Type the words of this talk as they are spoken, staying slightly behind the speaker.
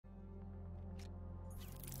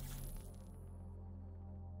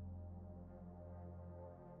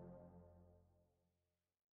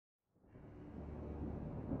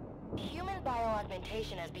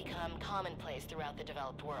bioaugmentation has become commonplace throughout the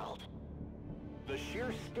developed world. The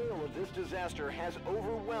sheer scale of this disaster has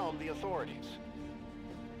overwhelmed the authorities.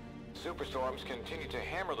 Superstorms continue to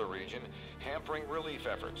hammer the region, hampering relief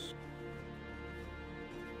efforts.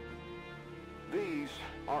 These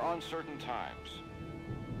are uncertain times.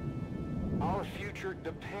 Our future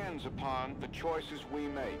depends upon the choices we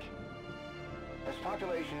make. As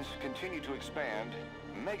populations continue to expand,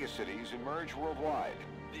 megacities emerge worldwide.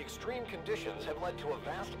 The extreme conditions have led to a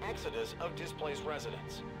vast exodus of displaced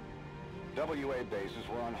residents. WA bases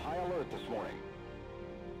were on high alert this morning.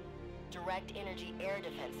 Direct energy air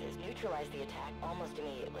defenses neutralized the attack almost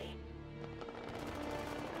immediately.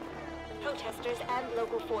 Protesters and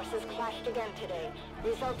local forces clashed again today,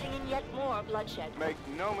 resulting in yet more bloodshed. Make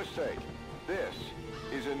no mistake, this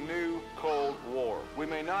is a new Cold War. We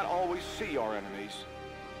may not always see our enemies,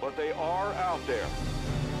 but they are out there.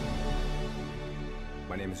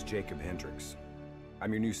 My name is Jacob Hendricks.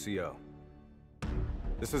 I'm your new CO.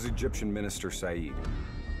 This is Egyptian Minister Said,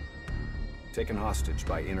 taken hostage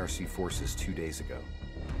by NRC forces 2 days ago.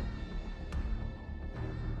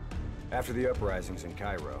 After the uprisings in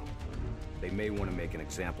Cairo, they may want to make an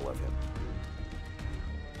example of him.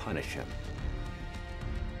 Punish him.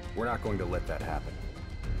 We're not going to let that happen.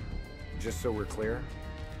 Just so we're clear,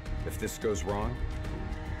 if this goes wrong,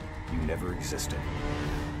 you never existed.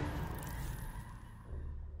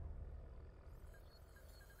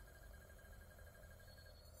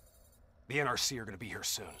 The NRC are gonna be here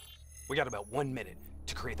soon. We got about 1 minute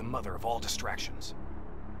to create the mother of all distractions.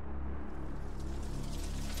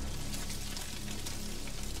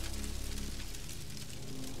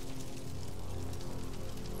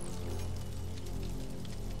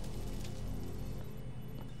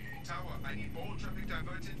 Tower, I need all traffic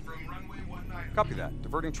diverted from runway 19. Copy that.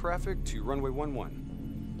 Diverting traffic to runway 11.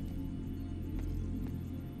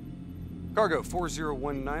 Cargo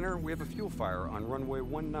 4019er, we have a fuel fire on runway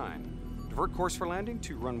 19. Divert course for landing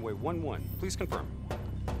to runway 11. Please confirm.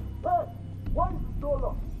 Confirm. On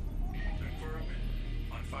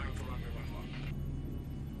fire for runway 11.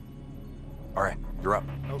 All right, you're up.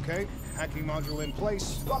 Okay, hacking module in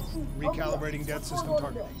place. Recalibrating dead system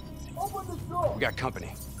targeting. We got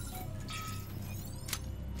company.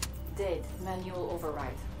 Dead. Manual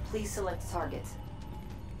override. Please select target.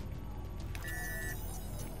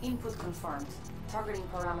 Input confirmed. Targeting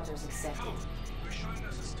parameters accepted. We're showing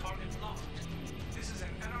us as target locked. This is an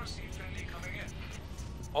NRC friendly coming in.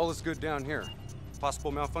 All is good down here.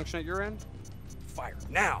 Possible malfunction at your end? Fire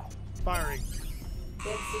now! Firing.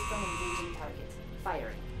 Dead system engaging target.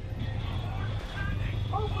 Firing.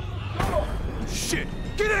 Shit!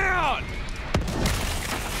 Get down!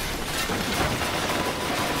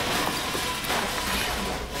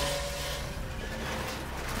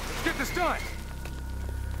 Let's get this done!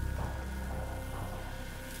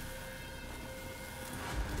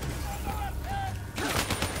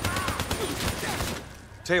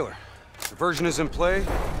 Taylor, diversion is in play.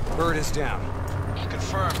 Bird is down.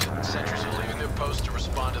 Confirmed. Sentries are leaving their post to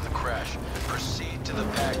respond to the crash. Proceed to the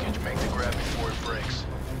package. Make the grab before it breaks.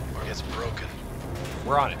 Or gets broken.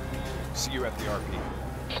 We're on it. See you at the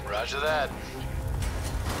RP. Roger that.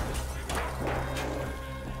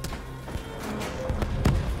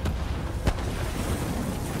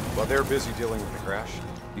 While they're busy dealing with the crash,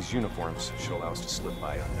 these uniforms should allow us to slip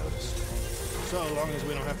by unnoticed. So long as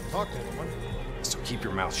we don't have to talk to anyone. So keep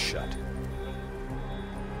your mouth shut.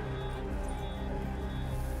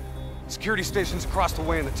 Security stations across the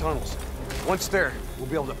way in the tunnels. Once there, we'll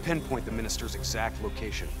be able to pinpoint the minister's exact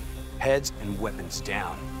location. Heads and weapons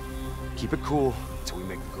down. Keep it cool until we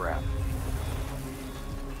make the grab.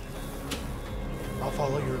 I'll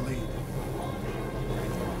follow your lead.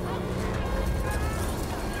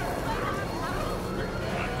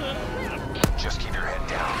 Just keep your head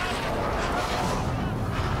down.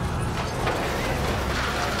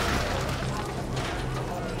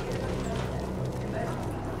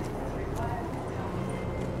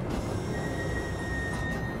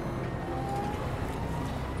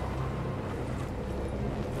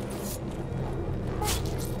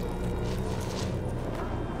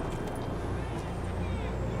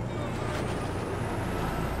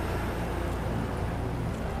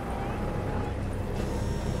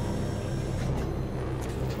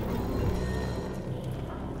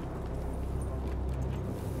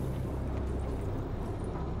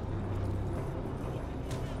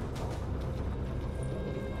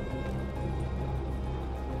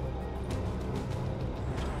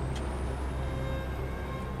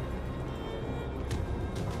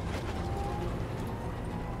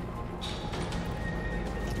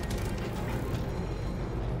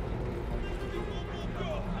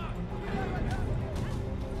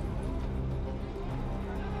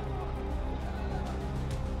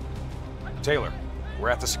 Taylor, we're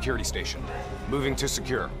at the security station. Moving to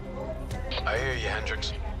secure. I hear you,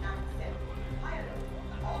 Hendricks.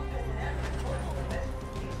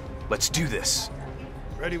 Let's do this.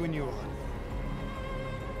 Ready when you are.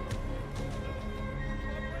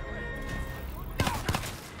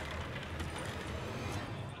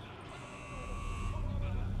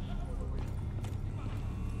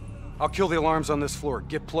 I'll kill the alarms on this floor.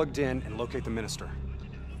 Get plugged in and locate the minister.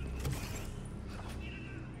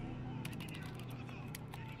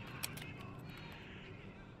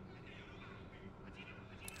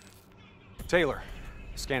 Taylor,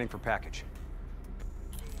 scanning for package.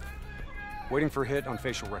 Waiting for hit on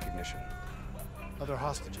facial recognition. Other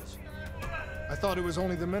hostages. I thought it was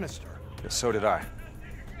only the minister. Yeah, so did I.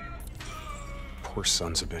 Poor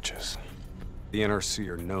sons of bitches. The NRC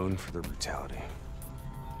are known for their brutality.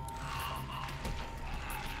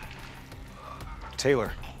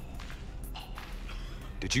 Taylor,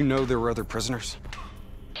 did you know there were other prisoners?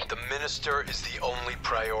 The minister is the only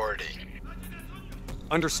priority.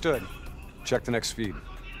 Understood. Check the next feed.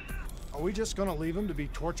 Are we just gonna leave him to be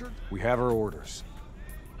tortured? We have our orders.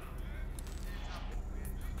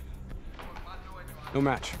 No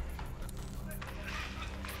match.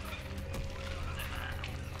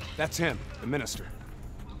 That's him, the minister.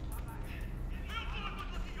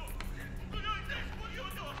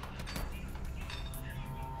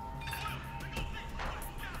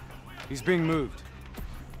 He's being moved.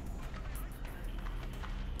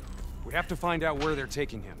 We have to find out where they're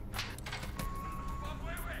taking him.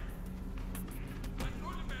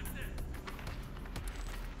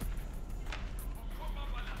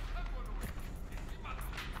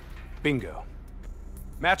 Bingo.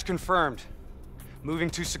 Match confirmed. Moving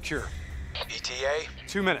to secure. ETA?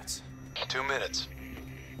 2 minutes. 2 minutes.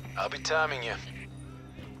 I'll be timing you.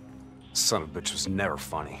 Son of a bitch was never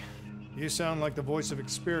funny. You sound like the voice of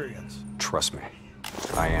experience. Trust me,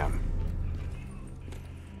 I am.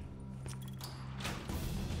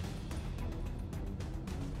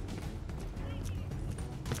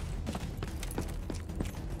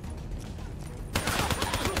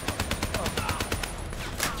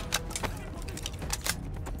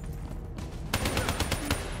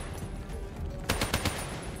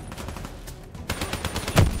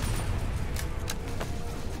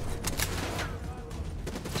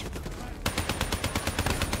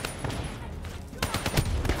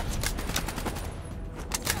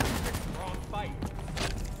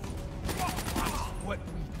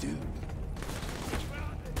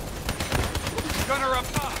 Gunner up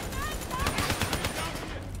top!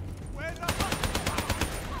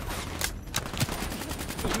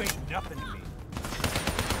 You ain't nothing to me.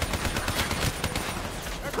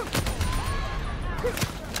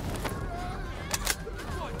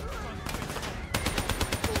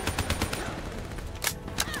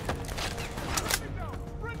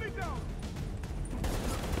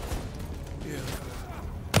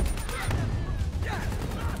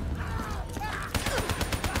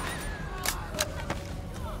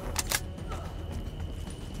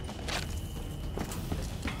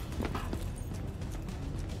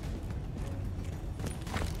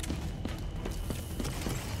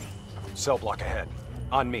 Cell block ahead.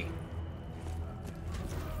 On me.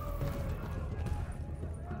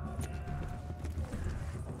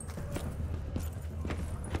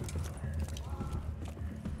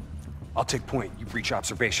 I'll take point. You breach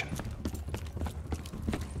observation.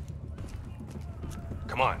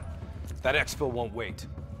 Come on. That exfil won't wait.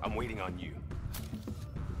 I'm waiting on you.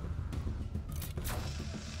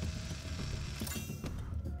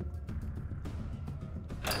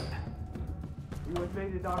 You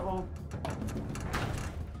invaded our home.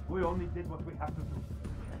 We only did what we have to do.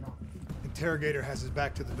 Interrogator has his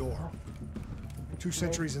back to the door. 2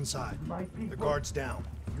 sentries inside. The guard's down.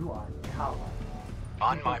 You are a coward.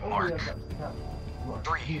 On my mark.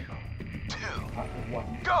 3, 2,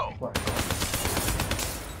 go!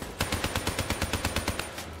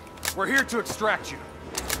 We're here to extract you.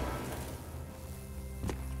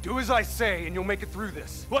 Do as I say, and you'll make it through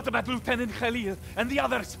this. What about Lieutenant Khalil and the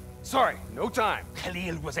others? Sorry, no time.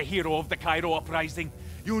 Khalil was a hero of the Cairo uprising.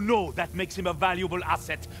 You know that makes him a valuable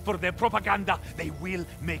asset for their propaganda. They will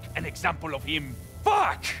make an example of him.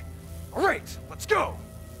 Fuck! All right, let's go!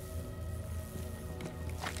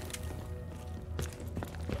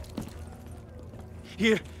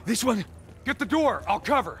 Here, this one. Get the door, I'll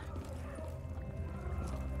cover.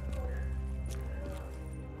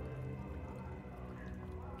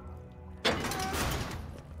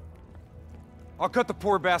 I'll cut the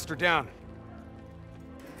poor bastard down.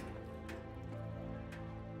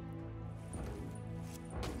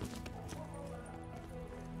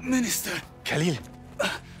 Minister. Khalil.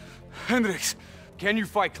 Hendricks, can you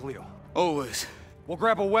fight Khalil? Always. We'll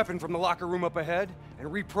grab a weapon from the locker room up ahead and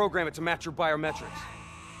reprogram it to match your biometrics.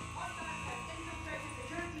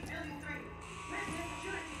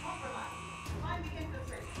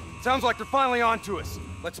 Sounds like they're finally on to us.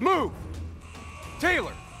 Let's move!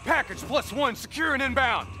 Taylor, package +1, secure and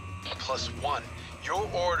inbound. +1? Your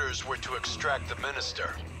orders were to extract the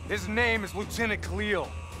minister. His name is Lieutenant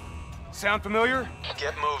Khalil. Sound familiar?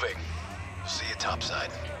 Get moving. See you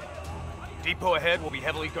topside. Depot ahead will be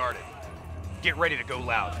heavily guarded. Get ready to go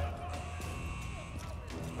loud.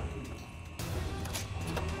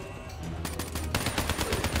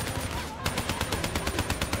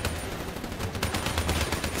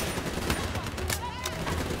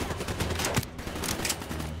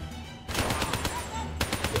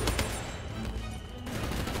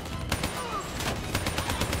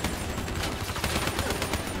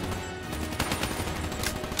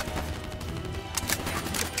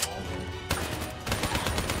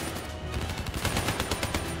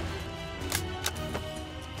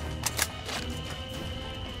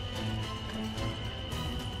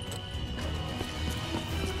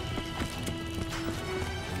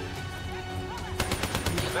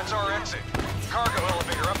 That's our exit. Cargo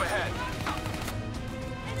elevator up ahead.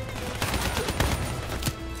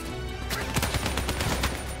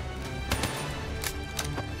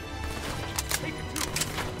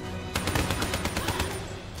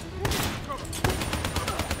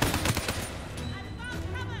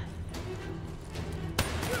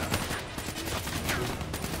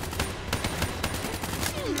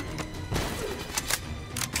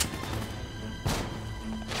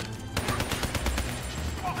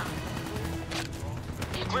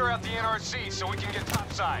 Clear out the NRC so we can get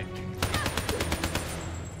topside.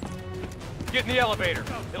 Get in the elevator.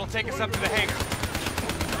 It'll take us up to the hangar.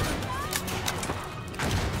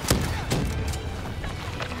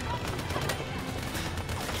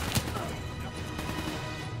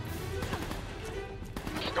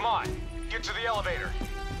 Come on, get to the elevator.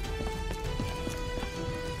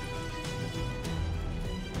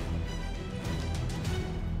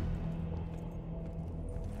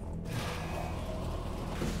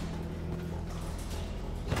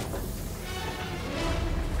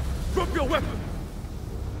 Drop your weapon!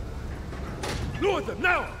 Lower them,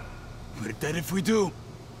 now! We're dead if we do.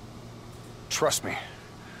 Trust me,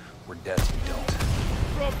 we're dead if we don't.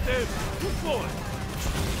 Drop them! Move forward!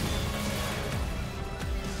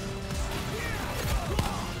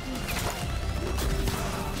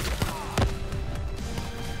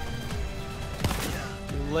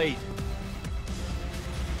 You're late.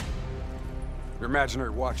 Your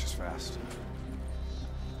imaginary watch is fast.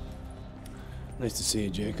 Nice to see you,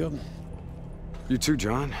 Jacob. You too,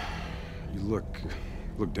 John. You look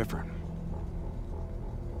different.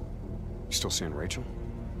 You still seeing Rachel?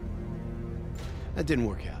 That didn't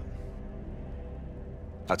work out.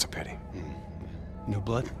 That's a pity. New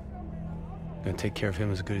blood? Gonna take care of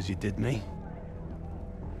him as good as you did me?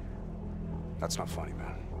 That's not funny,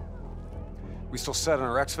 man. We still set on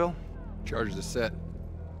our exfil? Charges are set.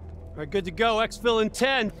 All right, good to go. Exfil in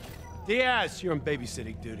 10. Diaz, you're on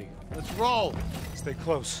babysitting duty. Let's roll. Stay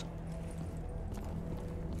close.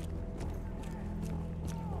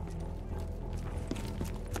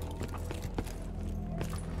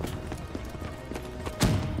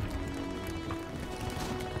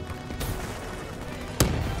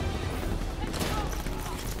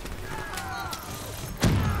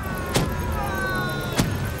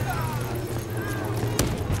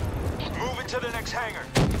 Move into the next hangar.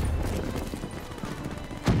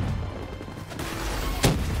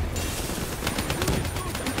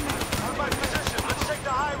 My position. Let's take the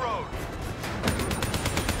high road.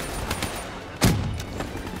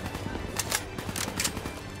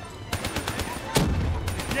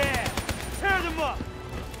 Yeah! Tear them up!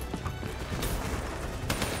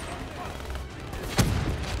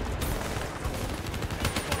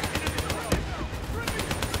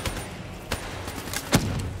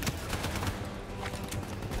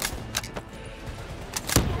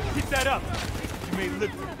 Keep that up! You may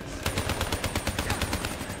live through this.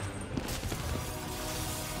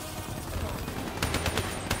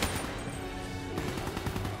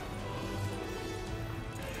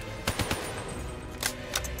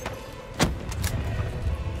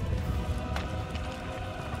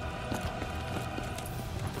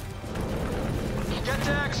 Get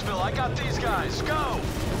to exfil. I got these guys. Go!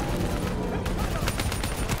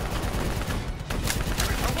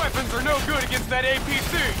 Our weapons are no good against that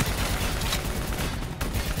APC!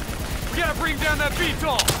 We gotta bring down that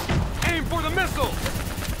VTOL! Aim for the missile!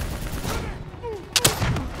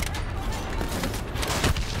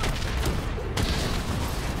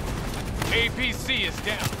 APC is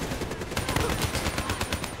down.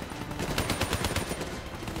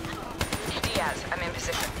 Diaz, I'm in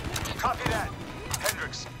position. Copy that.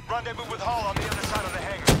 Hendricks, rendezvous with Hall on the other side of the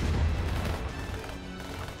hangar.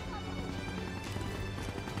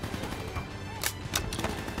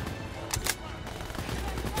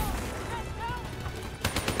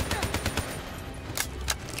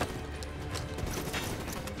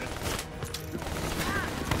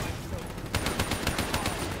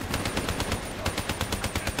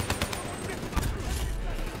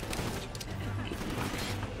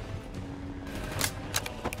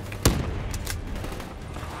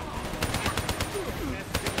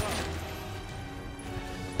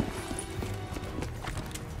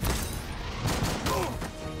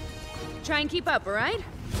 Try and keep up, all right?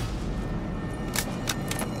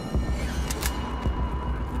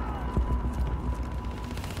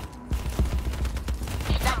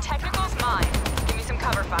 That technical's mine. Give me some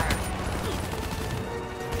cover fire.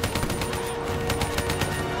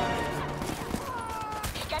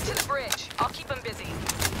 Get to the bridge. I'll keep them busy.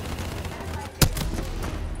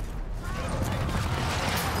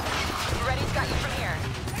 Ready's got you from here.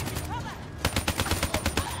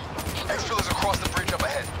 Exfil is across the bridge up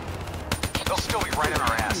ahead. They'll still be right in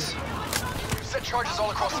our ass. We've set charges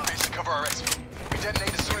all across the base to cover our exfil. We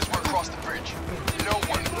detonate as soon as we're across the bridge. No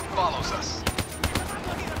one follows us.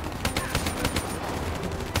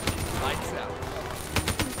 Lights out.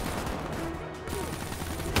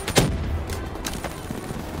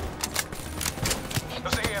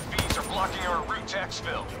 Those AFVs are blocking our route to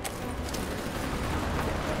exfil.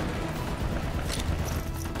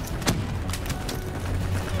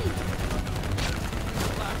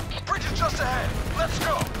 Bridge is just ahead. Let's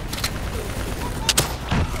go.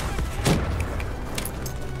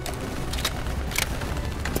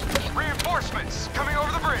 Reinforcements coming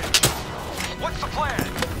over the bridge. What's the plan?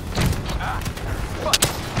 Fuck.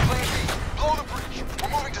 Plan B. Blow the bridge.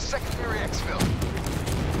 We're moving to secondary exfil.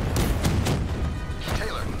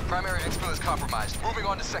 Taylor, primary exfil is compromised. Moving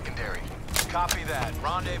on to secondary. Copy that.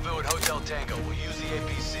 Rendezvous at Hotel Tango. We'll use the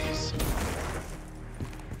APCs.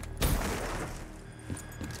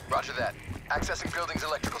 Roger that. Accessing building's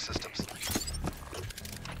electrical systems.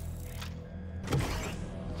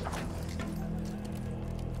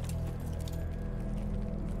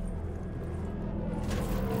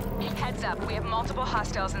 Heads up, we have multiple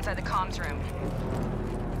hostiles inside the comms room.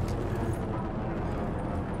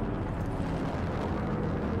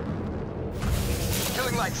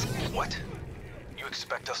 Killing lights. What? You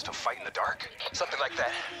expect us to fight in the dark? Something like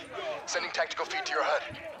that. Sending tactical feed to your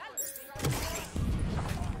HUD.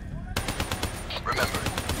 Remember,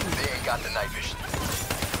 they ain't got the night vision.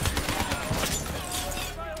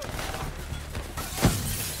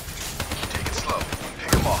 Take it slow.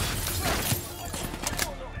 Pick them off.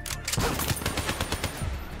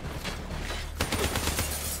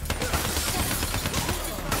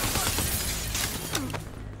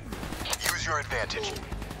 Use your advantage.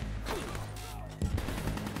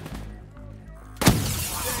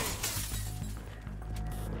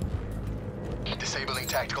 Disabling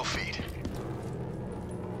tactical feed.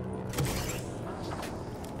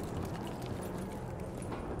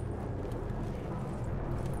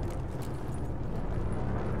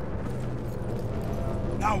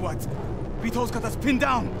 Now what? Vito's got us pinned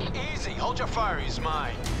down. Easy. Hold your fire. He's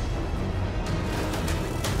mine.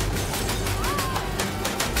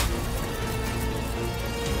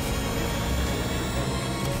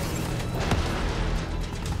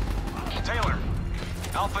 Taylor,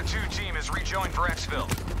 Alpha 2 team is rejoined for exfil.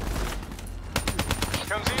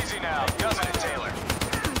 Comes easy now, doesn't it, Taylor?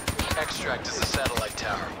 Extract is the satellite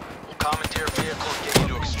tower. We'll commandeer vehicle and get you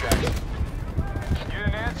to extraction. You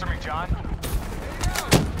didn't answer me, John.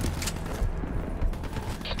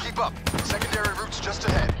 Keep up. Secondary route's just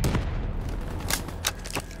ahead.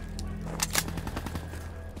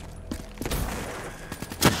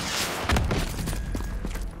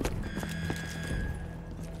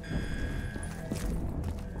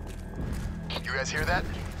 You guys hear that?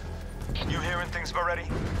 You hearing things already?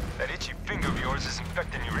 That itchy finger of yours is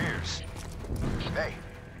infecting your ears. Hey.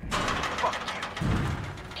 Fuck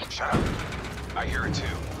you. Shut up. I hear it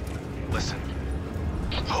too. Listen.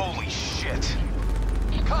 Holy shit.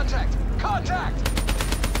 Contact! Contact!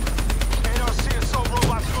 NRC assault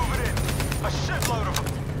robots moving in. A shitload of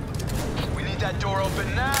them. We need that door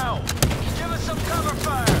open now! Give us some cover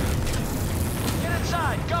fire! Get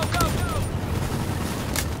inside! Go, go, go!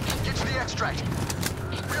 Get to the extract.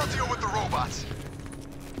 We'll deal with the robots.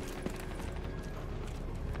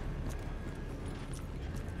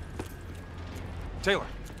 Taylor,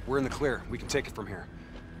 we're in the clear. We can take it from here.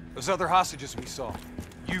 Those other hostages we saw,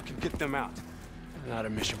 you can get them out. Not a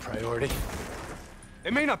mission priority.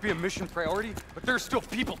 It may not be a mission priority, but there's still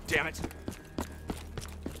people, damn it!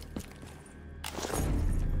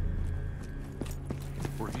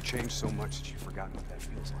 Or have you changed so much that you've forgotten what that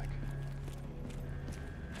feels like?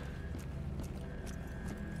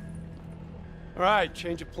 All right,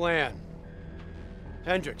 change of plan.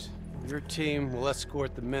 Hendricks, your team will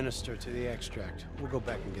escort the minister to the extract. We'll go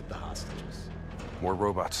back and get the hostages. More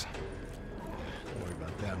robots. Don't worry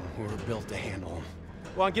about them. We're built to handle them.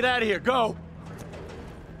 Go on, get out of here. Go!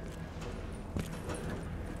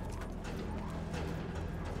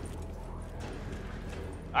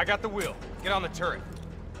 I got the wheel. Get on the turret.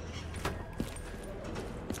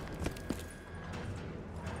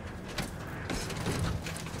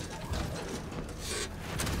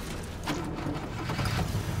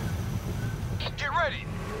 Get ready!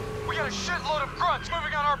 We got a shitload of grunts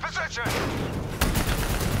moving on our position!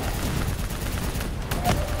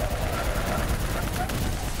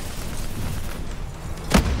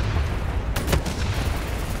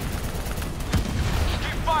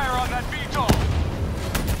 Keep fire on that VTOL!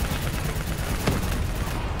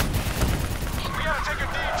 We gotta take a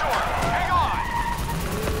detour! Hang on!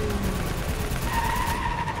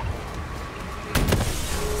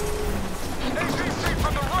 APC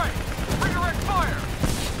from the right! Redirect fire!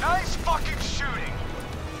 Nice fucking shooting!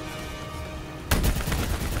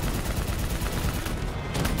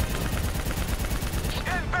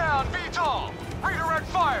 Inbound VTOL! Redirect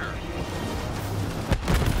fire!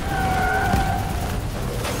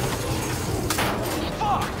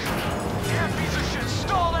 Fuck! Damn piece of shit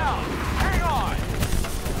stalled out! Hang on!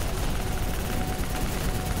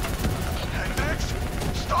 Hendricks!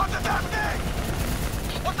 Started that thing!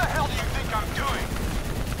 What the hell do you think I'm doing?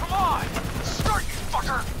 Come on! Start, you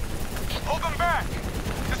fucker! Hold them back!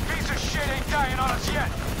 This piece of shit ain't dying on us yet!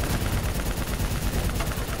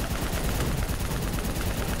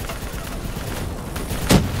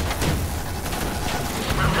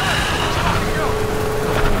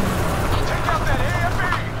 Take out that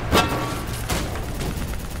AFE!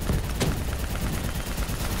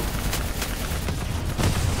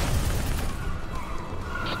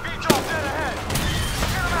 VTOL dead ahead!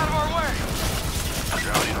 Get him out of our way!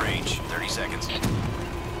 Drone in range. 30 seconds.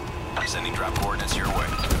 I'm sending drop coordinates your way.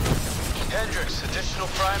 Hendricks, additional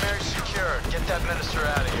primary secured. Get that minister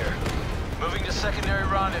out of here. Moving to secondary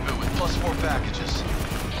rendezvous with +4 packages.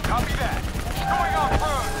 Copy that. Going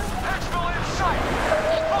off-road. Exfil in sight.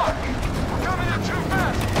 Fuck! We're coming in too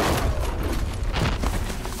fast.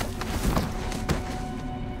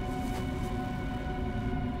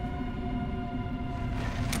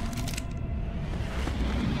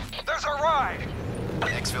 There's our ride.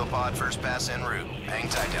 Exfil pod first pass en route. Hang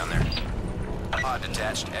tight down there. Pod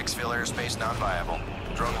detached. Exfil airspace non-viable.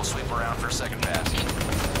 Drone will sweep around for a second pass.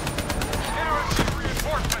 NRC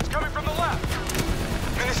reinforcements coming from the left.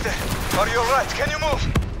 Minister, are you alright? Can you move?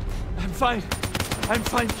 I'm fine. I'm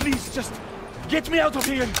fine. Please, just get me out of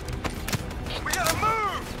here. We gotta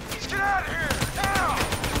move! Let's get out of here! Now!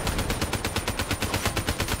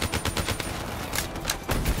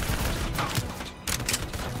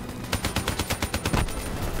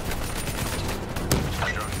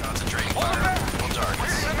 Drone concentrating fire. On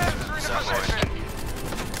targets. Subway.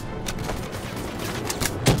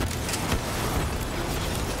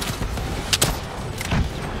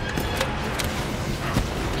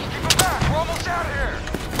 Keep them back! We're almost out of here!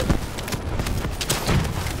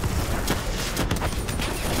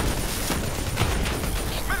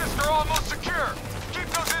 Minister almost secure! Keep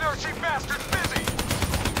those NRC bastards busy!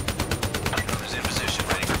 Drone is in position,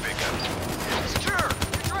 ready for pickup. Secure!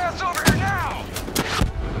 Get your ass over here now!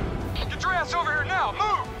 Get your ass over here now!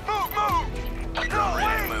 Move! Move! Move! Drone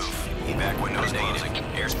ready to move. Evac windows closing.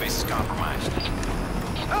 Airspace is compromised.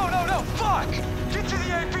 No, no, no! Fuck! Get to the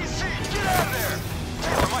APC! Get out of there!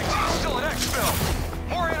 Taylor, my team's still at Exfil!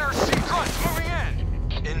 More NRC grunts moving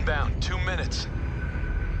in! Inbound, 2 minutes.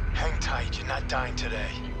 Hang tight, you're not dying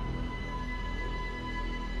today.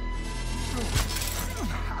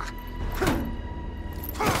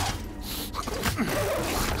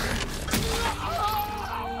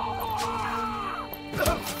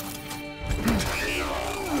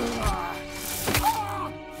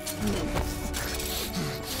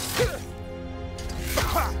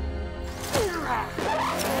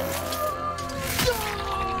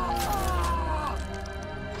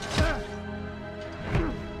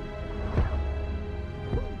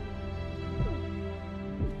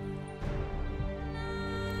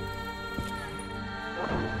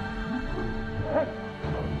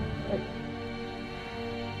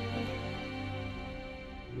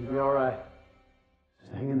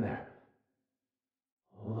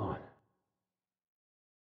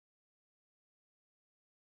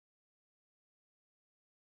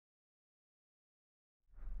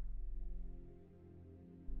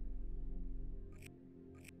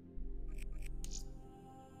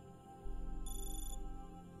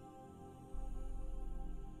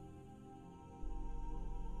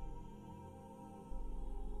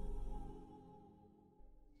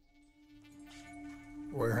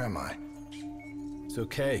 Where am I? It's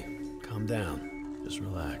okay. Calm down. Just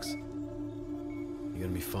relax. You're gonna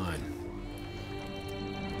be fine.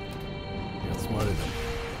 You're smarter than me.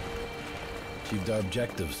 Achieved our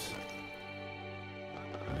objectives.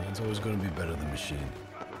 Man's always gonna be better than machine.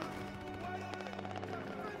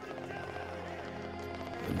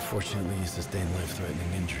 Unfortunately, you sustained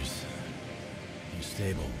life-threatening injuries. You're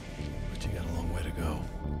stable, but you got a long way to go.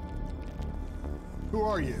 Who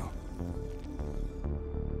are you?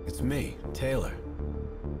 It's me, Taylor.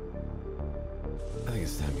 I think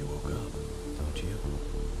it's time you woke up, don't you?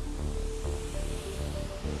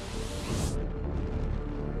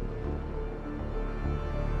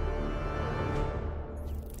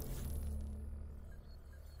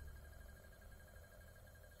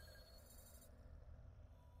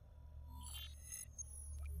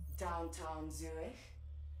 Downtown Zurich.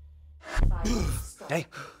 Hey!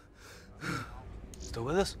 Still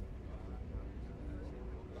with us?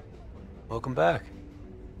 Welcome back.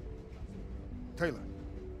 Taylor.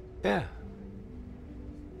 Yeah.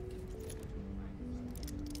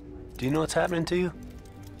 Do you know what's happening to you?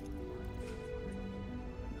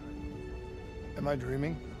 Am I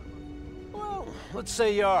dreaming? Well, let's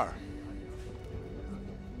say you are.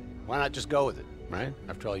 Why not just go with it, right?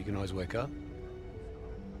 After all, you can always wake up.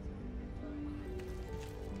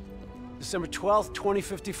 December 12th,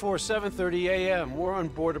 2054, 7:30 a.m. We're on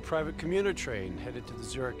board a private commuter train headed to the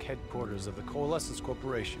Zurich headquarters of the Coalescence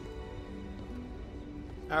Corporation.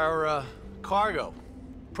 Our cargo,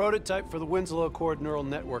 prototype for the Winslow Accord Neural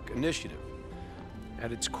Network Initiative.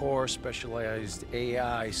 At its core, specialized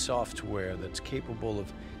AI software that's capable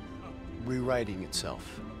of rewriting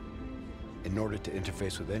itself in order to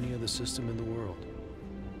interface with any other system in the world.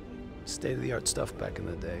 State-of-the-art stuff back in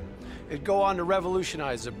the day. It'd go on to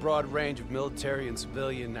revolutionize a broad range of military and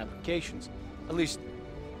civilian applications. At least,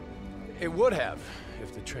 it would have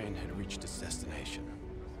if the train had reached its destination.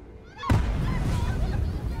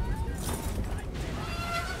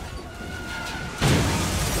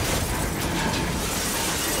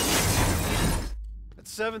 At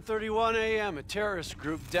 7:31 a.m., a terrorist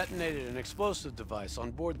group detonated an explosive device on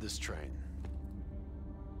board this train.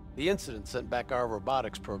 The incident sent back our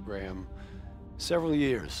robotics program several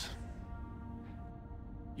years.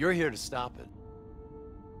 You're here to stop it.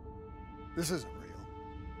 This isn't real.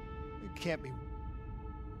 It can't be.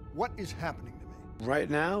 What is happening to me? Right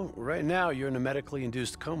now, you're in a medically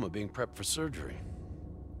induced coma being prepped for surgery.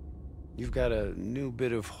 You've got a new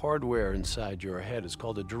bit of hardware inside your head. It's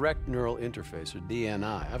called a direct neural interface, or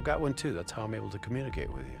DNI. I've got one too. That's how I'm able to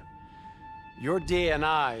communicate with you. Your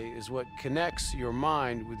DNI is what connects your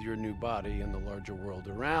mind with your new body and the larger world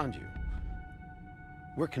around you.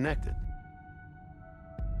 We're connected.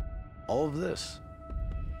 All of this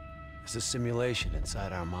is a simulation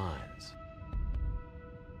inside our minds.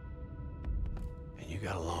 And you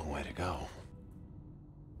got a long way to go.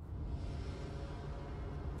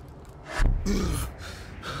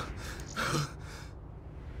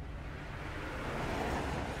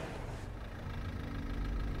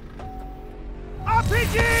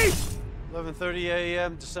 RPG! 11:30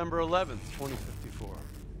 a.m., December 11th, 2054.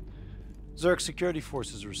 Zurich security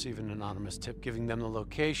forces receive an anonymous tip giving them the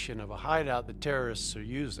location of a hideout the terrorists are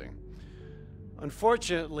using.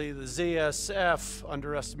 Unfortunately, the ZSF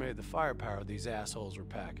underestimated the firepower these assholes were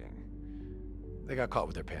packing. They got caught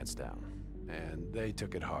with their pants down, and they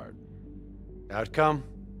took it hard. Outcome?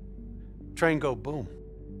 Train go boom.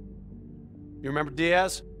 You remember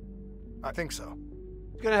Diaz? I think so.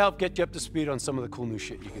 It's gonna help get you up to speed on some of the cool new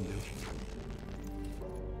shit you can do.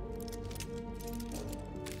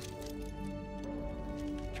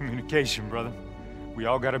 Communication, brother. We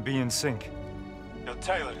all gotta be in sync. Yo,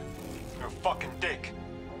 Taylor, you're a fucking dick.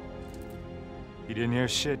 You didn't hear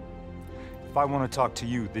shit? If I want to talk to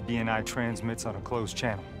you, the DNI transmits on a closed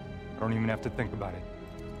channel. I don't even have to think about it.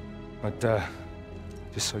 But,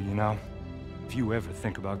 just so you know, if you ever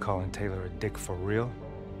think about calling Taylor a dick for real,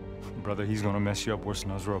 brother, he's gonna mess you up worse than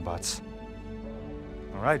those robots.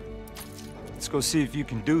 All right, let's go see if you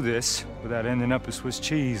can do this without ending up a Swiss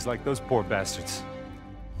cheese like those poor bastards.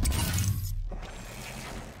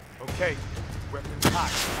 Okay, weapons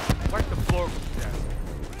hot. Wipe the floor with that.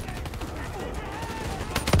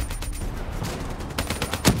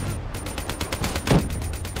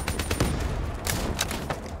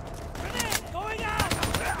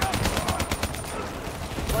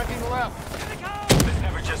 There's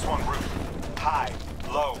never just one route. High,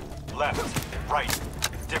 low, left, right.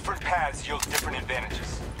 Different paths yield different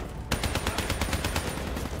advantages.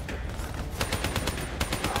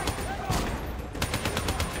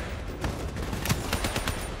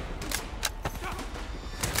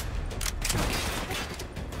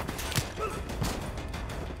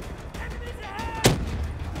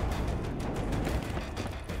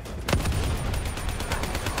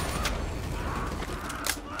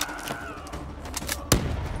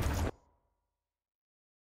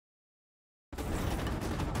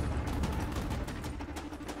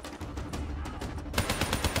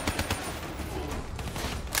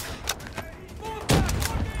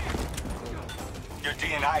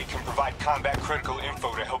 DNI can provide combat-critical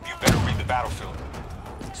info to help you better read the battlefield.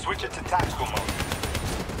 Switch it to tactical mode.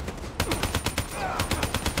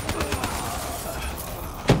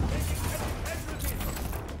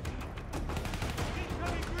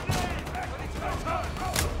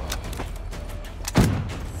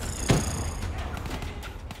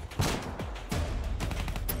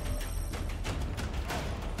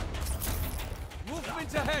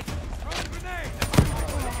 Movement ahead! Throw a grenade!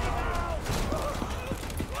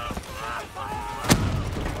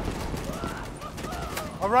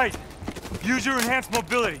 All right, use your enhanced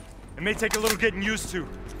mobility. It may take a little getting used to,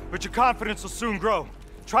 but your confidence will soon grow.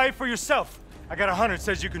 Try it for yourself. I got a hunter that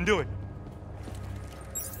says you can do it.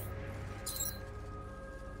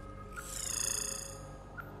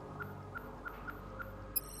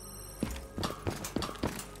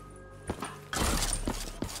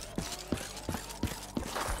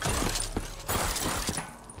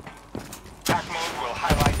 Attack mode will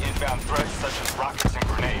highlight inbound threats such as rockets and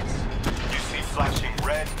grenades. You see flashing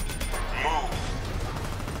red, move.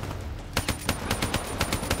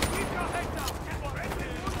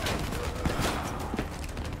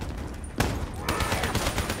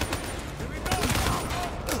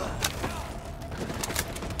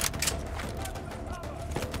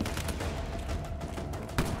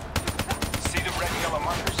 See the red and yellow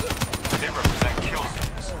markers? They represent kill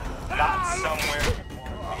zones, not somewhere.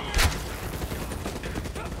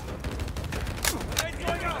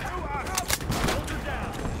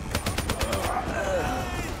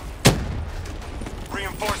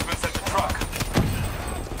 Reinforcements at the truck.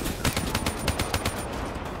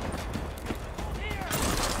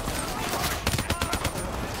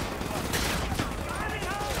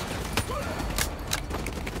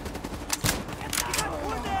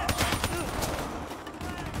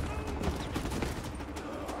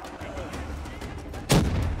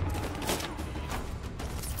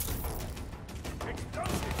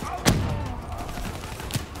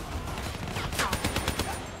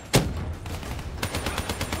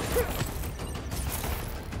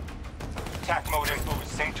 Attack mode info is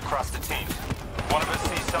synced across the team. One of us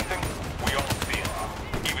sees something, we all see it,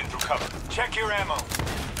 even through cover. Check your ammo.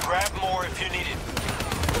 Grab more if you need it.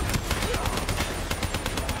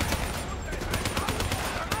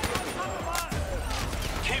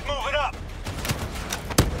 Keep moving up.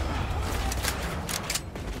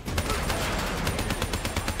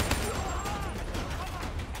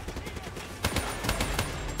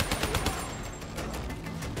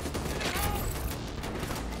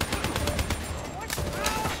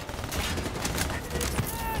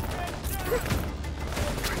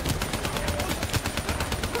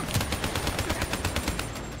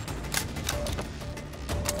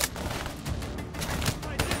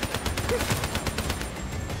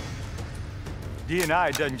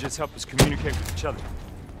 DNI doesn't just help us communicate with each other.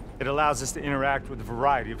 It allows us to interact with a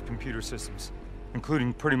variety of computer systems,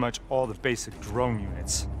 including pretty much all the basic drone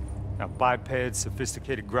units. Now, bipeds,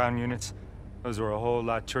 sophisticated ground units, those are a whole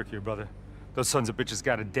lot trickier, brother. Those sons of bitches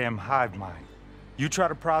got a damn hive mind. You try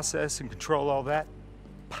to process and control all that,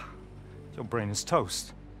 your brain is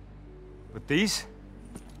toast. But these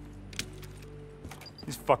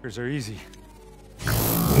fuckers are easy.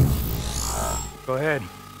 Go ahead.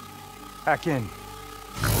 Hack in.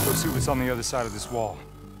 Go see what's on the other side of this wall.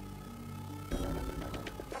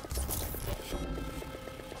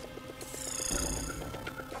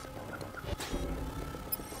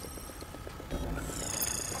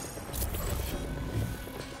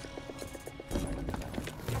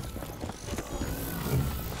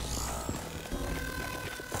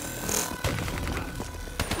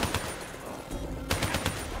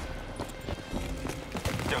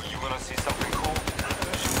 Yo, you wanna see something cool?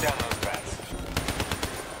 Shoot down those bats.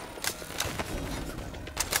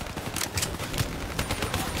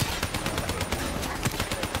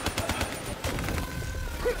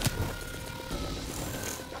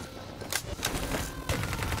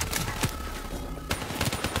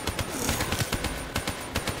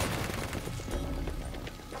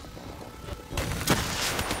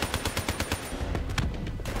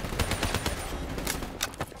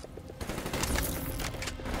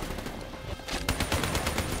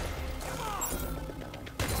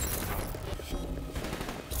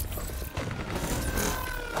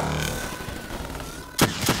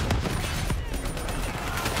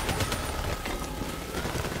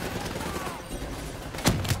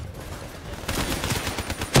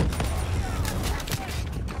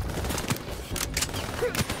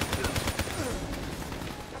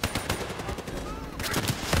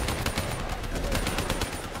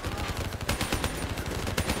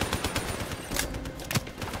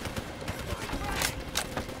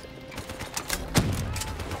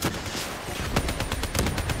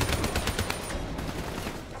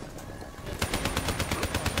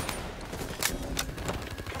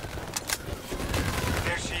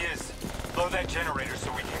 generator so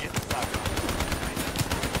we can get inside.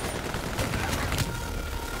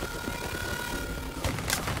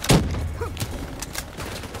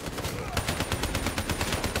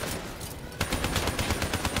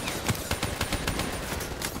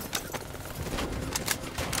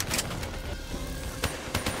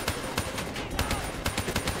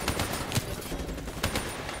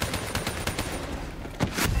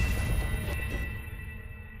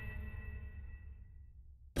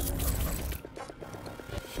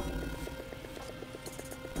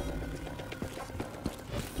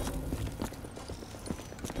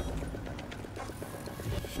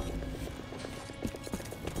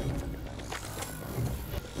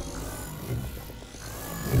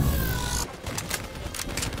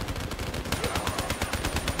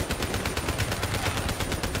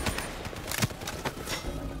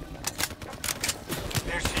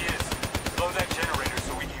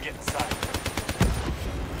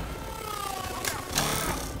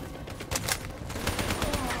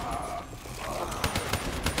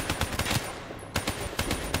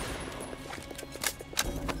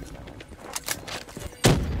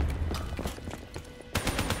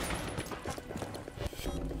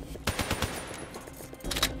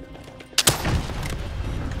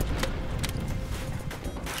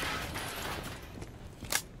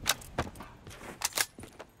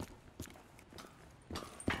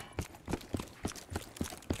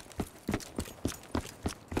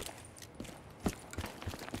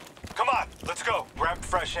 Let's go. Grab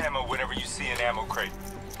fresh ammo whenever you see an ammo crate.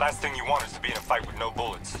 Last thing you want is to be in a fight with no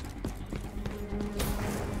bullets.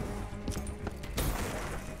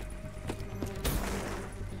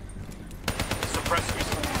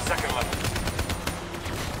 Suppressors, second level.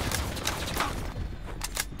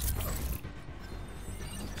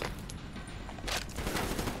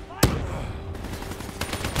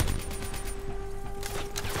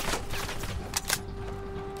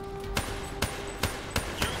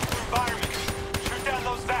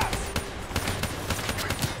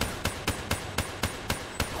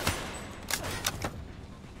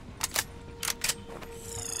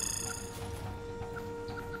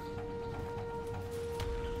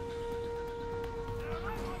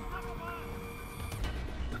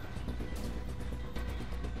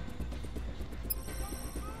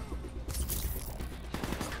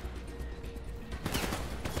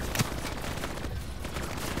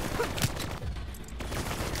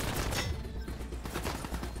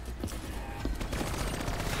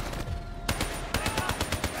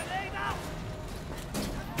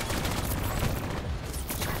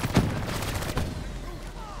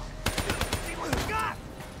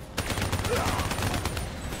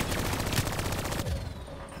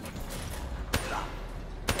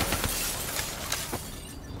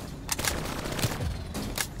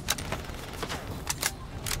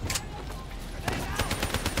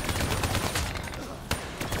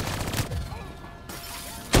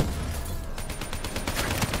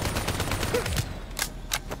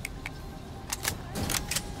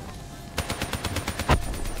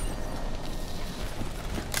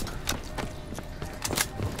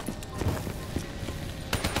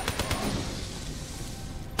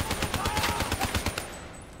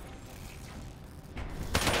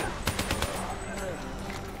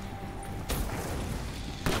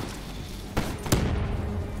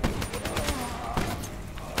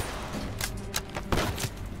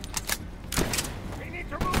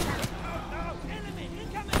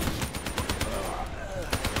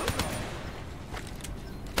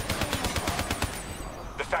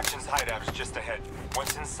 Hideout is just ahead.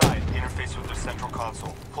 Once inside, interface with their central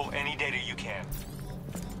console. Pull any data you can.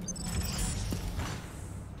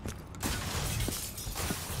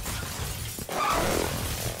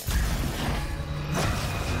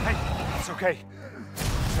 Hey, it's okay.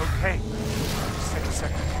 It's okay. Just take a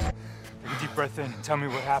second. Take a deep breath in and tell me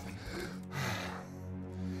what happened.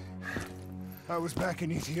 I was back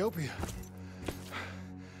in Ethiopia.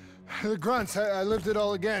 The grunts, I lived it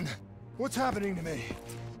all again. What's happening to me?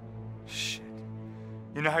 Shit.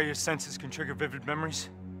 You know how your senses can trigger vivid memories?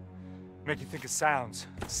 Make you think of sounds,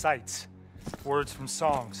 sights, words from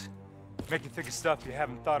songs. Make you think of stuff you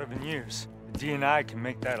haven't thought of in years. The DNI can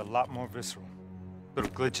make that a lot more visceral.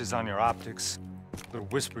 Little glitches on your optics, little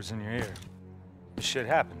whispers in your ear. This shit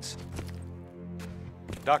happens.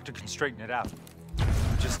 The doctor can straighten it out.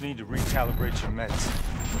 You just need to recalibrate your meds.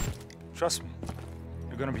 Trust me,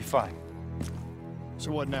 you're gonna be fine.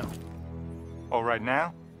 So what now? Oh, right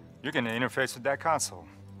now? You're gonna interface with that console.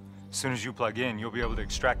 As soon as you plug in, you'll be able to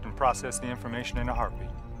extract and process the information in a heartbeat.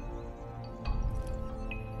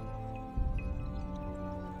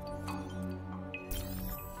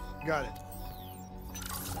 Got it.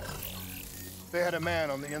 They had a man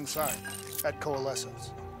on the inside at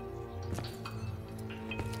Coalescence.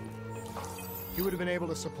 He would have been able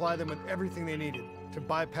to supply them with everything they needed to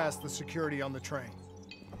bypass the security on the train.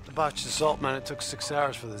 The botched assault, man, it took 6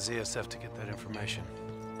 hours for the ZSF to get that information.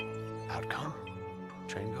 Outcome?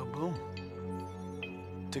 Train go boom.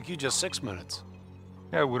 Took you just 6 minutes.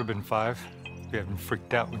 Yeah, it would have been 5. You hadn't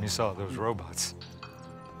freaked out when you saw those robots.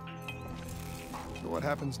 So what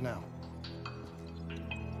happens now?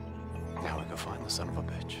 Now we go find the son of a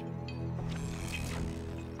bitch.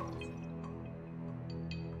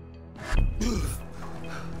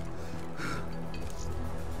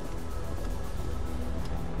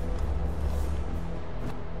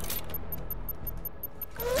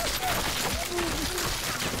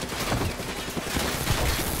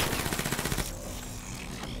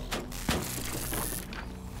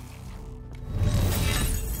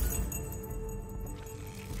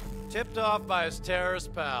 Tipped off by his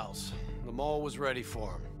terrorist pals. The mole was ready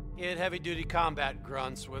for him. He had heavy-duty combat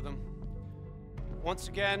grunts with him. Once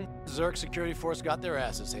again, Zurich security force got their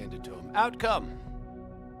asses handed to him. Outcome.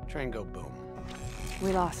 Train go boom.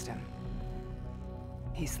 We lost him.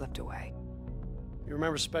 He slipped away. You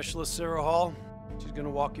remember Specialist Sarah Hall? She's gonna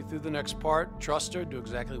walk you through the next part. Trust her, do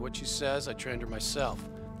exactly what she says. I trained her myself.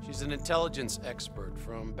 She's an intelligence expert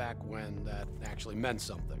from back when that actually meant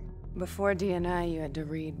something. Before DNI, you had to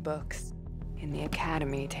read books. In the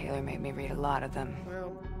academy, Taylor made me read a lot of them.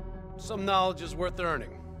 Well, some knowledge is worth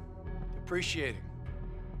earning, appreciating.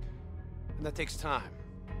 And that takes time.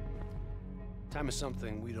 Time is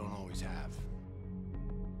something we don't always have.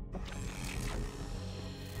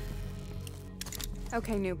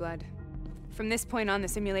 Okay, New Blood. From this point on, the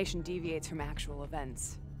simulation deviates from actual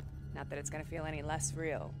events. Not that it's gonna feel any less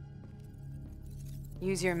real.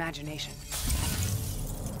 Use your imagination.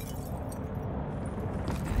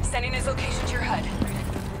 Sending his location to your HUD.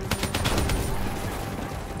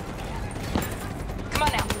 Come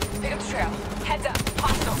on now, pick up the trail. Heads up,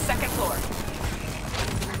 hostile, 2nd floor.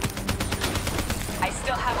 I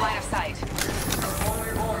still have line of sight.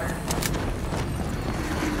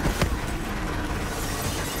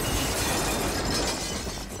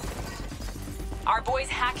 Our boy's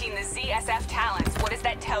hacking the ZSF talents. What does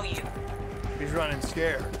that tell you? He's running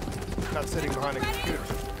scared, not sitting behind a computer.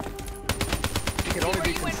 He can only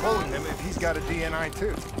be controlling them if he's got a DNI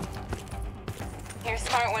too. You're a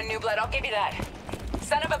smart one, New Blood. I'll give you that.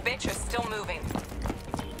 Son of a bitch is still moving.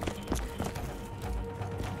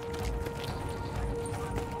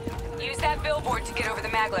 Use that billboard to get over the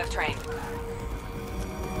maglev train.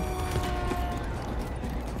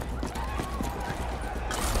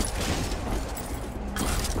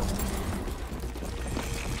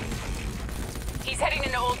 He's heading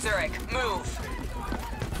into Old Zurich. Move.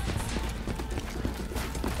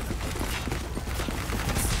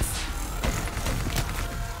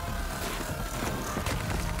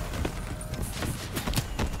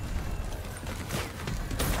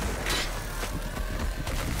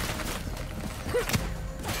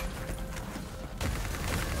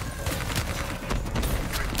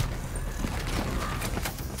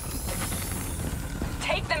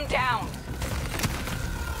 Take them down.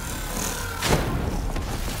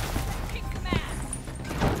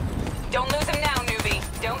 Don't lose him now,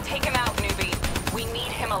 newbie. Don't take him out, newbie. We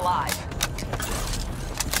need him alive.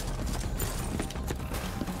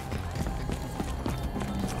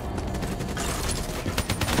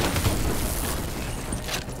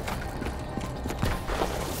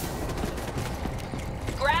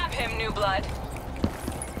 Grab him, New Blood.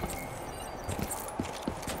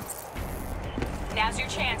 Now's your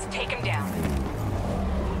chance. Take him down.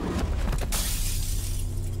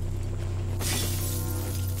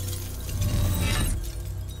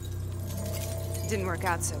 Didn't work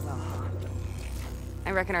out so well, huh?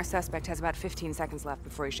 I reckon our suspect has about 15 seconds left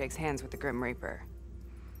before he shakes hands with the Grim Reaper.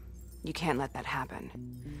 You can't let that happen.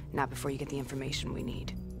 Not before you get the information we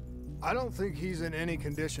need. I don't think he's in any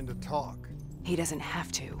condition to talk. He doesn't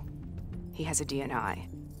have to. He has a DNI.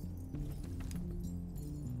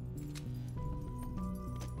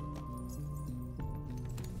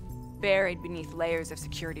 Buried beneath layers of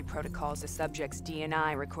security protocols, the subject's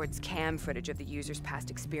DNI records cam footage of the user's past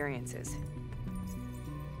experiences.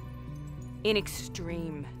 In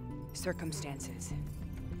extreme circumstances,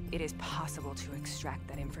 it is possible to extract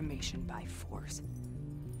that information by force.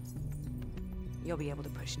 You'll be able to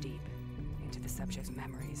push deep into the subject's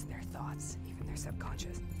memories, their thoughts, even their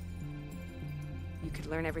subconscious. You could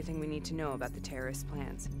learn everything we need to know about the terrorist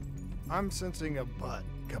plans. I'm sensing a butt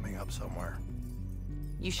coming up somewhere.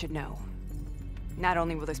 You should know. Not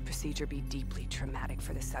only will this procedure be deeply traumatic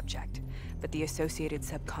for the subject, but the associated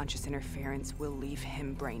subconscious interference will leave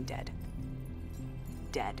him brain dead.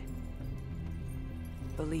 dead.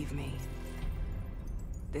 Believe me,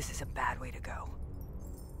 this is a bad way to go.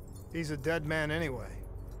 He's a dead man anyway.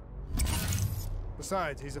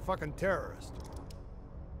 Besides, he's a fucking terrorist.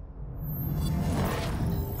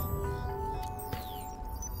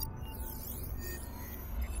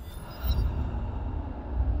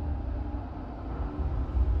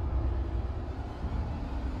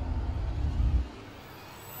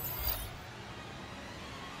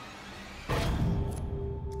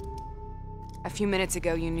 A few minutes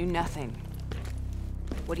ago, you knew nothing.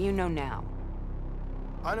 What do you know now?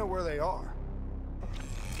 I know where they are.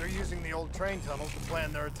 They're using the old train tunnels to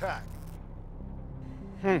plan their attack.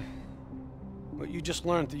 What you just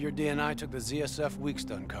learned through your DNI took the ZSF weeks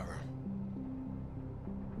to uncover.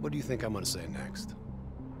 What do you think I'm gonna say next?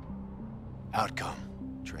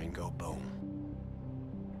 Outcome. Train go boom.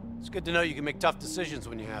 It's good to know you can make tough decisions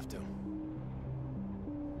when you have to.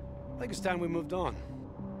 I think it's time we moved on.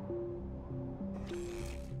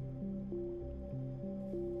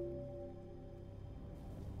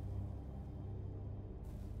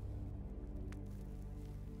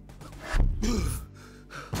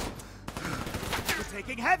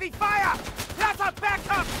 Taking heavy fire! That's a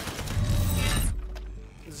backup!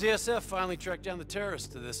 The ZSF finally tracked down the terrorists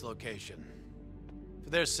to this location. For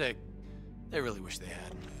their sake, they really wish they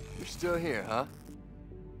had. You're still here, huh?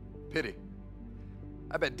 Pity.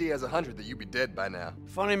 I bet D has 100 that you'd be dead by now.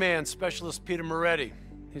 Funny man, Specialist Peter Moretti.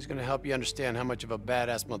 He's gonna help you understand how much of a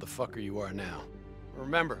badass motherfucker you are now.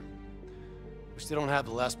 Remember, we still don't have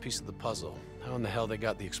the last piece of the puzzle. How in the hell they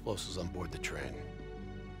got the explosives on board the train?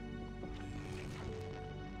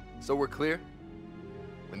 So we're clear?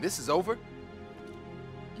 When this is over,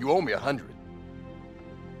 you owe me 100.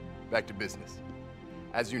 Back to business.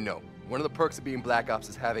 As you know, one of the perks of being Black Ops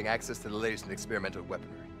is having access to the latest in experimental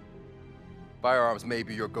weaponry. Firearms may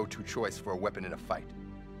be your go-to choice for a weapon in a fight.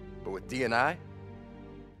 But with DNI,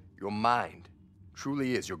 your mind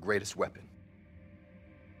truly is your greatest weapon.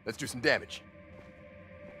 Let's do some damage.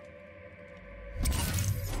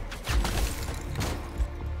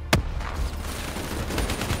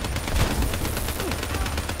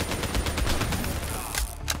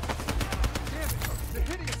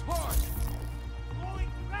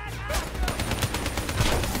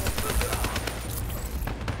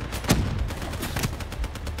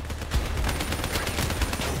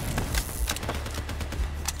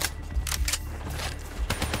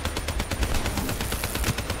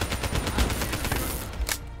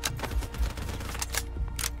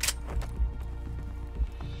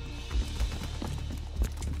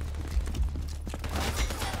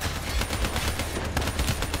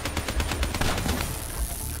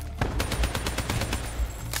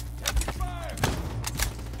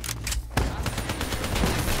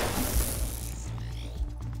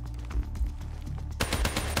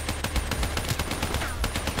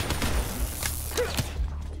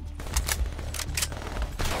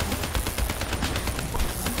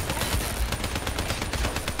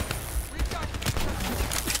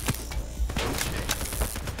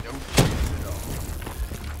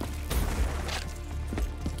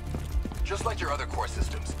 Just like your other core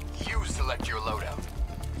systems, you select your loadout.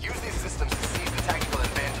 Use these systems to seize the tactical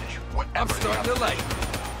advantage, whatever I'm starting to like.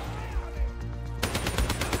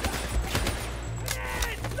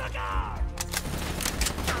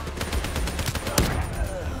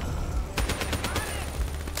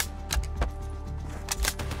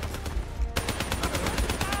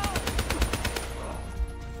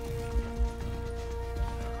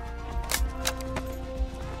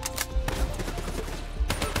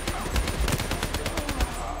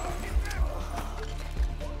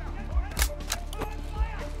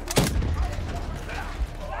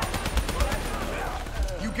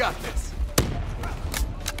 Got this.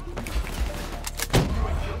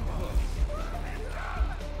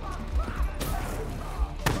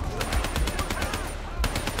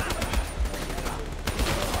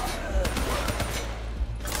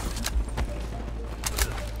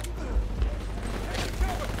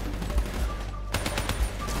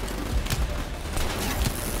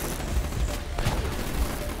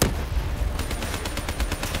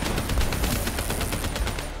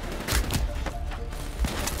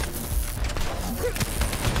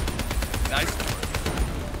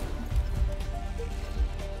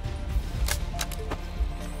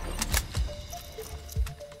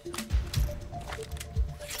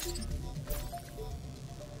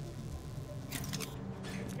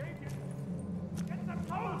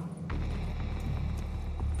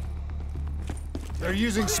 They're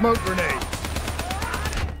using smoke grenades.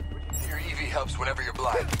 Your EV helps whenever you're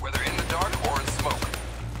blind, whether in the dark or in smoke.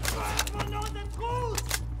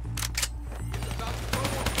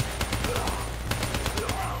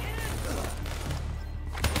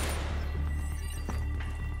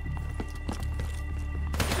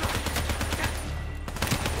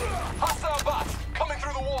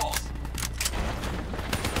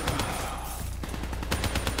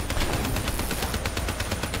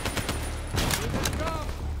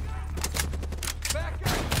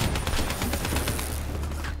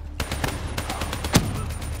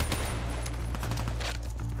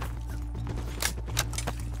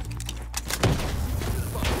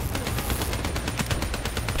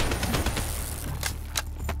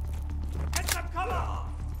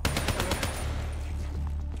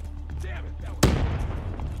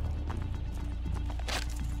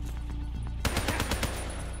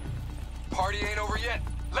 Party ain't over yet.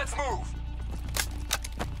 Let's move.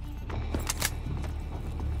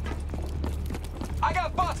 I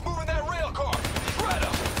got bots moving that rail car. Shred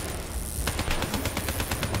 'em.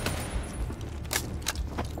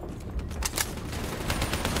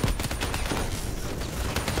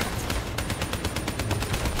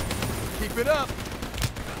 Keep it up.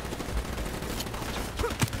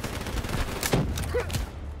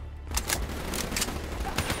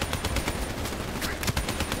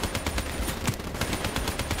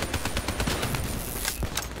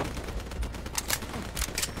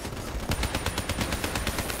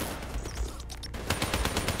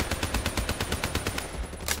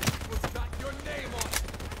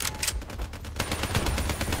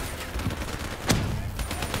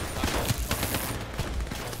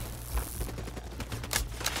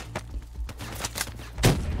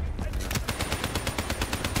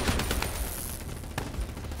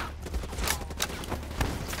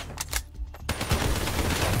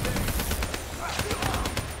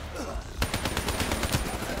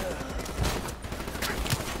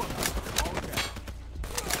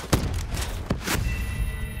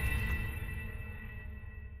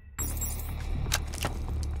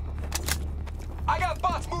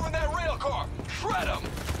 Shred 'em!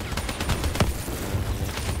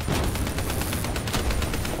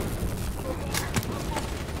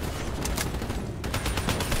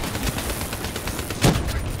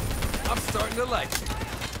 I'm starting to like it.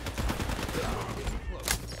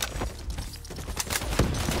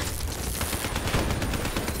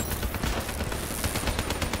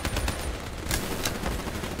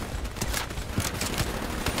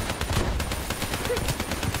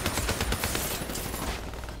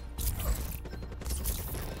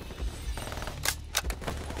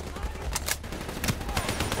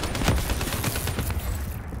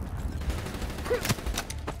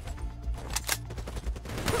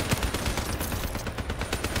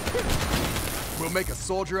 We'll make a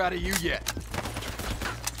soldier out of you yet.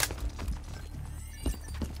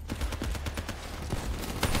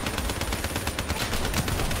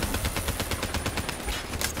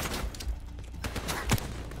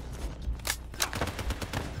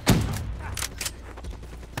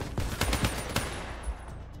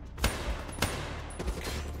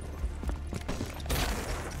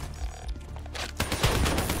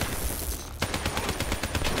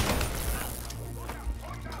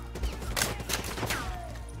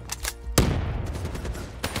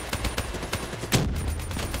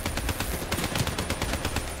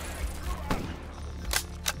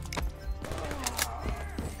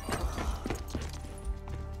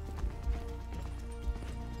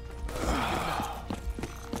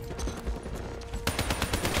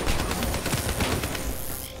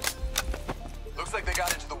 Looks like they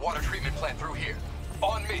got into the water treatment plant through here.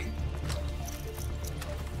 On me.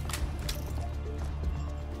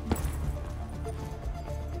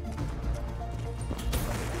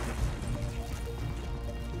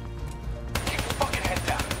 Keep your fucking head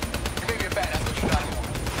down. You may be a badass, but you're not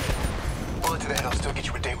anymore. Bullet to the head will still get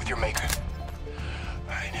you a date with your maker.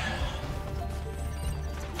 Right.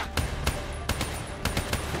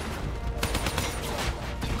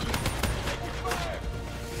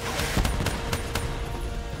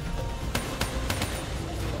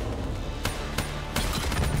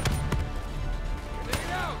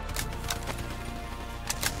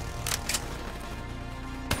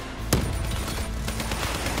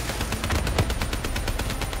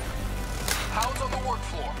 Hounds on the work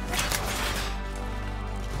floor.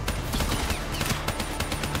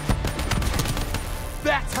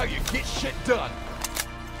 That's how you get shit done.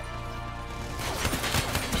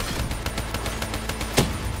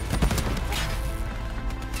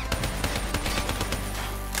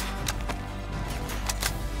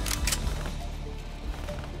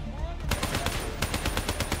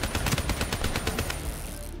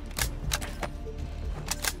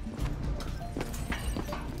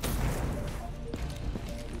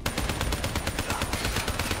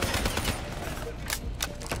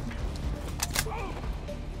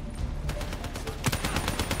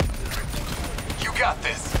 You got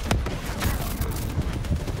this.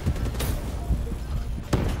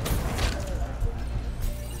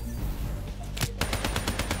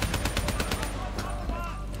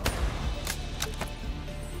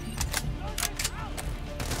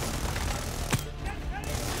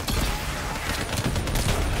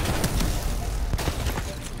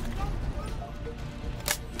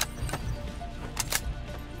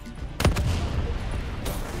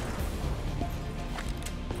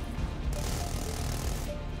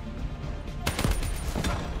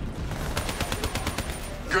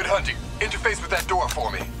 Good hunting. Interface with that door for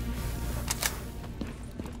me.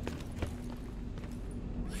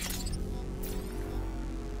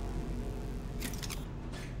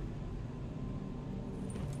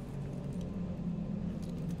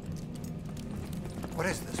 What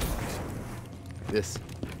is this place?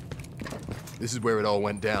 This is where it all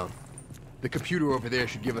went down. The computer over there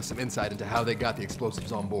should give us some insight into how they got the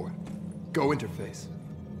explosives on board. Go interface.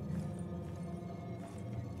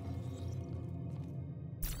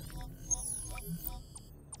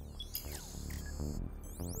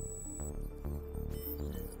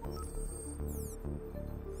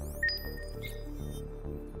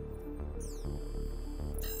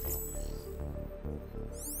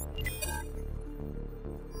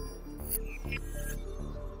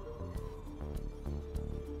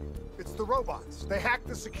 It's the robots. They hacked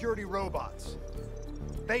the security robots.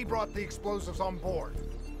 They brought the explosives on board.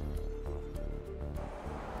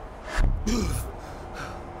 You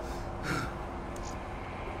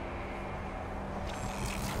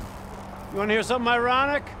want to hear something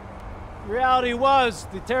ironic? The reality was,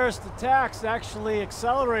 the terrorist attacks actually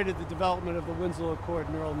accelerated the development of the Winslow Accord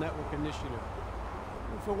Neural Network Initiative.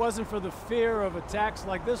 If it wasn't for the fear of attacks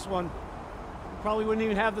like this one, we probably wouldn't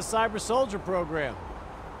even have the Cyber Soldier program.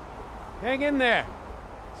 Hang in there.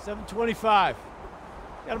 7:25.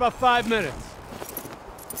 Got about 5 minutes.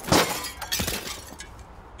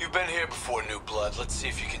 You've been here before, New Blood. Let's see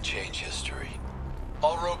if you can change history.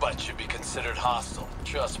 All robots should be considered hostile.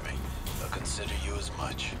 Trust me, they'll consider you as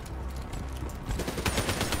much.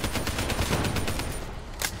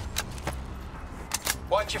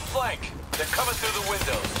 Watch your flank. They're coming through the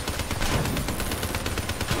windows.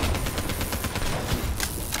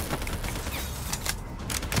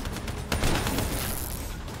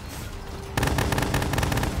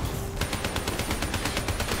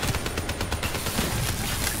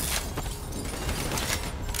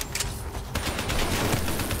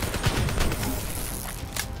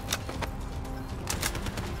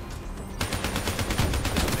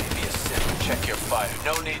 Check your fire.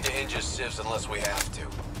 No need to injure civs unless we have to.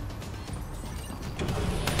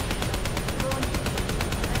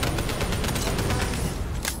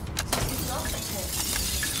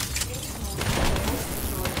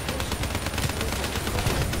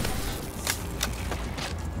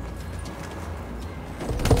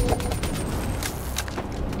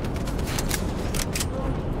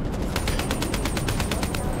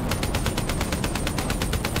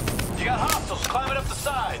 You got hostiles climbing up the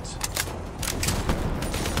sides.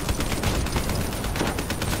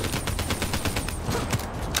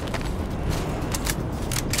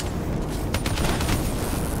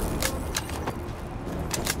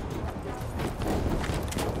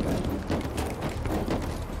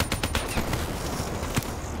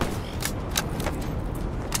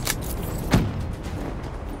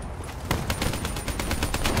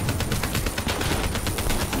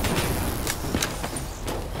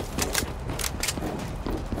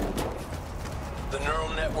 The neural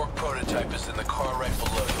network prototype is in the car right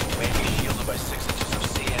below you. Maybe shielded by 6 inches of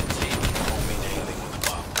CNT. Won't mean anything when the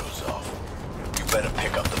bomb goes off. You better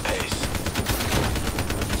pick up the pace.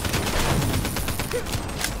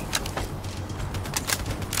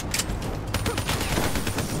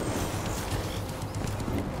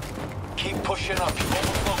 Keep pushing up. You've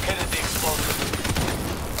almost located the explosive.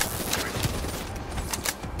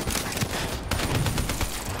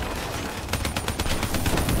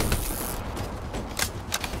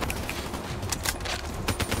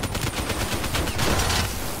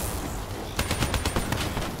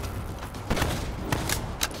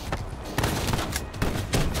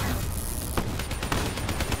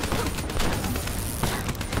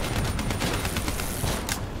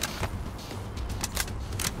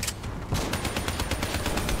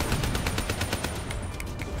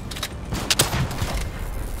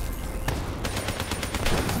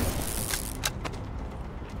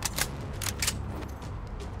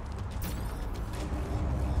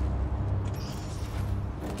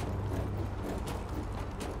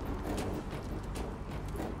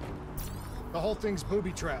 The whole thing's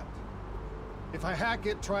booby-trapped. If I hack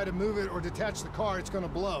it, try to move it, or detach the car, it's gonna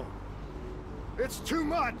blow. It's too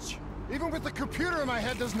much! Even with the computer in my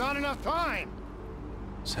head, there's not enough time!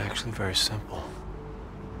 It's actually very simple.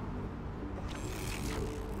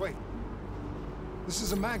 Wait. This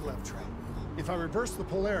is a maglev trap. If I reverse the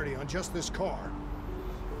polarity on just this car...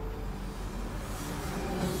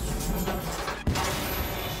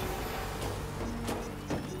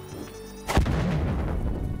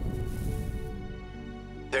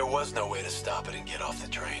 There was no way to stop it and get off the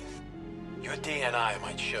train. Your DNI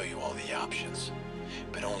might show you all the options,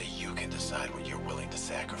 but only you can decide what you're willing to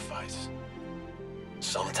sacrifice.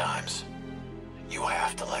 Sometimes, you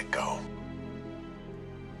have to let go.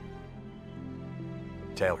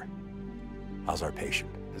 Taylor, how's our patient?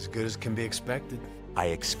 As good as can be expected. I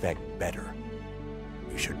expect better.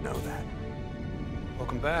 You should know that.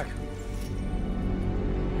 Welcome back.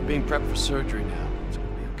 being prepped for surgery now. It's gonna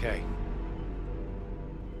be okay.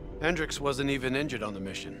 Hendricks wasn't even injured on the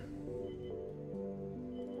mission.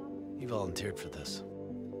 He volunteered for this.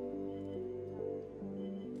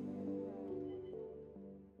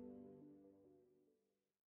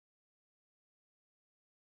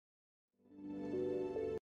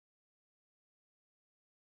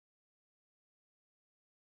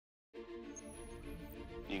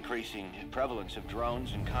 The increasing prevalence of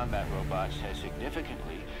drones and combat robots has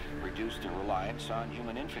significantly reduced the reliance on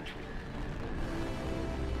human infantry.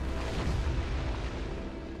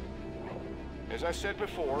 As I said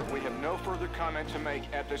before, we have no further comment to make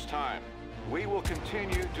at this time. We will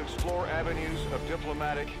continue to explore avenues of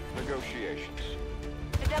diplomatic negotiations.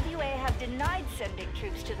 The WA have denied sending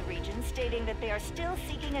troops to the region, stating that they are still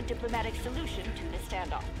seeking a diplomatic solution to the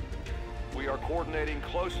standoff. We are coordinating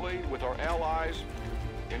closely with our allies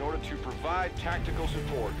in order to provide tactical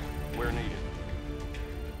support where needed.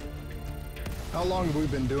 How long have we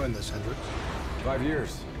been doing this, Hendricks? 5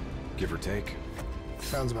 years, give or take.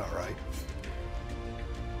 Sounds about right.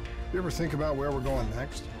 You ever think about where we're going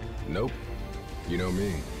next? Nope. You know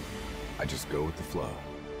me. I just go with the flow.